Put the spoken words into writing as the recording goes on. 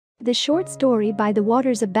The short story By the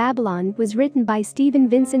Waters of Babylon was written by Stephen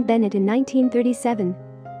Vincent Benét in 1937.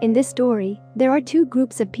 In this story, there are two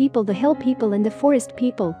groups of people: the hill people and the forest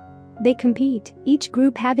people. They compete, each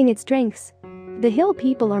group having its strengths. The hill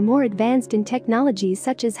people are more advanced in technologies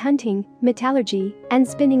such as hunting, metallurgy, and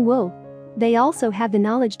spinning wool. They also have the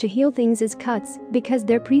knowledge to heal things as cuts because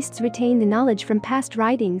their priests retain the knowledge from past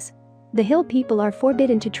writings. The hill people are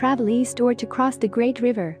forbidden to travel east or to cross the Great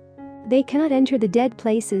River. They cannot enter the dead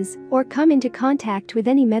places or come into contact with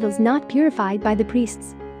any metals not purified by the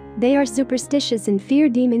priests. They are superstitious and fear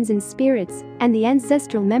demons and spirits, and the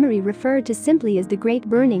ancestral memory referred to simply as the Great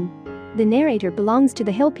Burning. The narrator belongs to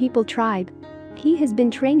the hill people tribe. He has been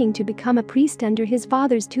training to become a priest under his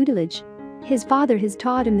father's tutelage. His father has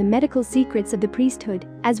taught him the medical secrets of the priesthood,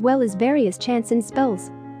 as well as various chants and spells.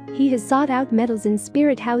 He has sought out metals in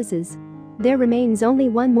spirit houses. There remains only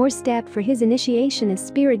one more step for his initiation: a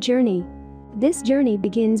spirit journey. This journey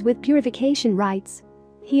begins with purification rites.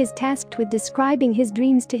 He is tasked with describing his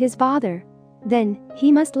dreams to his father. Then,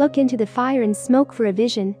 he must look into the fire and smoke for a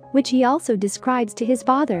vision, which he also describes to his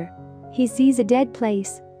father. He sees a dead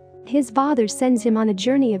place. His father sends him on a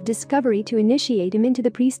journey of discovery to initiate him into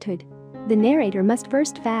the priesthood. The narrator must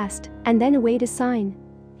first fast and then await a sign.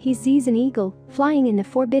 He sees an eagle flying in the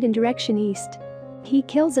forbidden direction east. He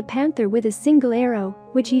kills a panther with a single arrow,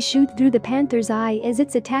 which he shoots through the panther's eye as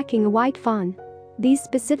it's attacking a white fawn. These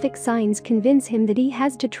specific signs convince him that he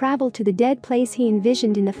has to travel to the dead place he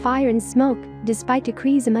envisioned in the fire and smoke, despite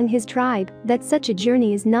decrees among his tribe that such a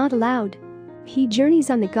journey is not allowed. He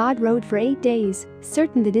journeys on the God Road for 8 days,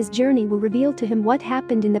 certain that his journey will reveal to him what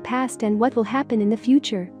happened in the past and what will happen in the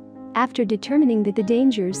future. After determining that the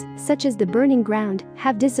dangers, such as the burning ground,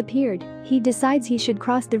 have disappeared, he decides he should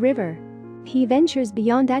cross the river. He ventures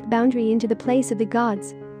beyond that boundary into the place of the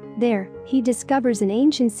gods. There, he discovers an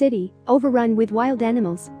ancient city, overrun with wild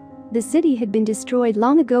animals. The city had been destroyed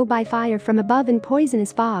long ago by fire from above and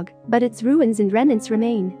poisonous fog, but its ruins and remnants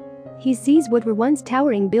remain. He sees what were once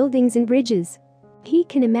towering buildings and bridges. He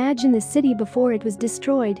can imagine the city before it was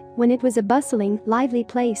destroyed, when it was a bustling, lively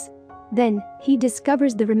place. Then, he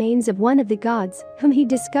discovers the remains of one of the gods, whom he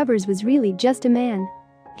discovers was really just a man.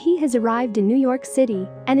 He has arrived in New York City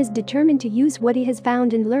and is determined to use what he has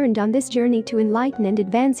found and learned on this journey to enlighten and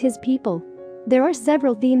advance his people. There are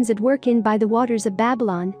several themes at work in By the Waters of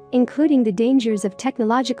Babylon, including the dangers of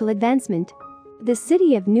technological advancement. The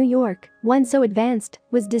city of New York, once so advanced,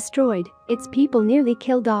 was destroyed, its people nearly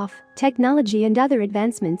killed off, technology and other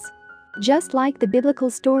advancements. Just like the biblical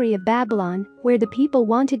story of Babylon, where the people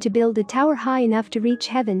wanted to build a tower high enough to reach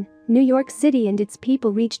heaven, New York City and its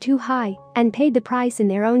people reached too high and paid the price in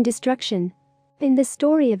their own destruction. In the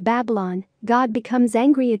story of Babylon, God becomes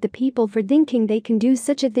angry at the people for thinking they can do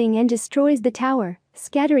such a thing and destroys the tower,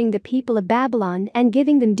 scattering the people of Babylon and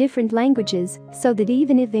giving them different languages so that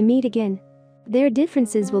even if they meet again, their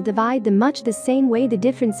differences will divide them, much the same way the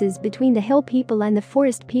differences between the hill people and the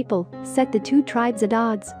forest people set the two tribes at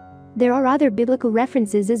odds. There are other biblical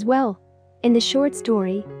references as well. In the short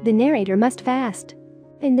story, the narrator must fast.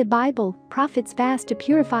 In the Bible, prophets fast to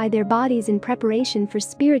purify their bodies in preparation for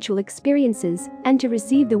spiritual experiences and to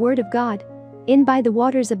receive the word of God. In By the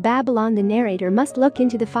Waters of Babylon, the narrator must look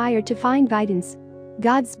into the fire to find guidance.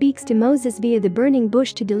 God speaks to Moses via the burning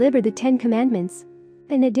bush to deliver the 10 Commandments.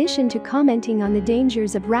 In addition to commenting on the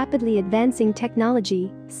dangers of rapidly advancing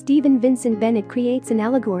technology, Stephen Vincent Benét creates an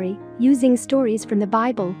allegory, using stories from the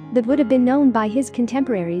Bible that would have been known by his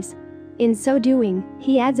contemporaries. In so doing,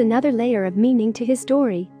 he adds another layer of meaning to his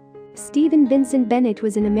story. Stephen Vincent Benét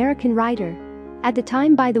was an American writer. At the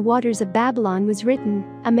time By the Waters of Babylon was written,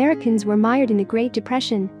 Americans were mired in the Great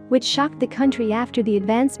Depression, which shocked the country after the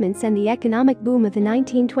advancements and the economic boom of the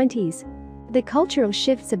 1920s. The cultural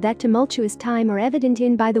shifts of that tumultuous time are evident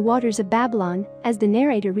in By the Waters of Babylon, as the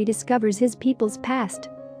narrator rediscovers his people's past.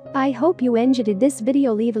 I hope you enjoyed this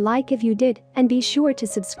video. Leave a like if you did, and be sure to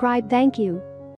subscribe. Thank you.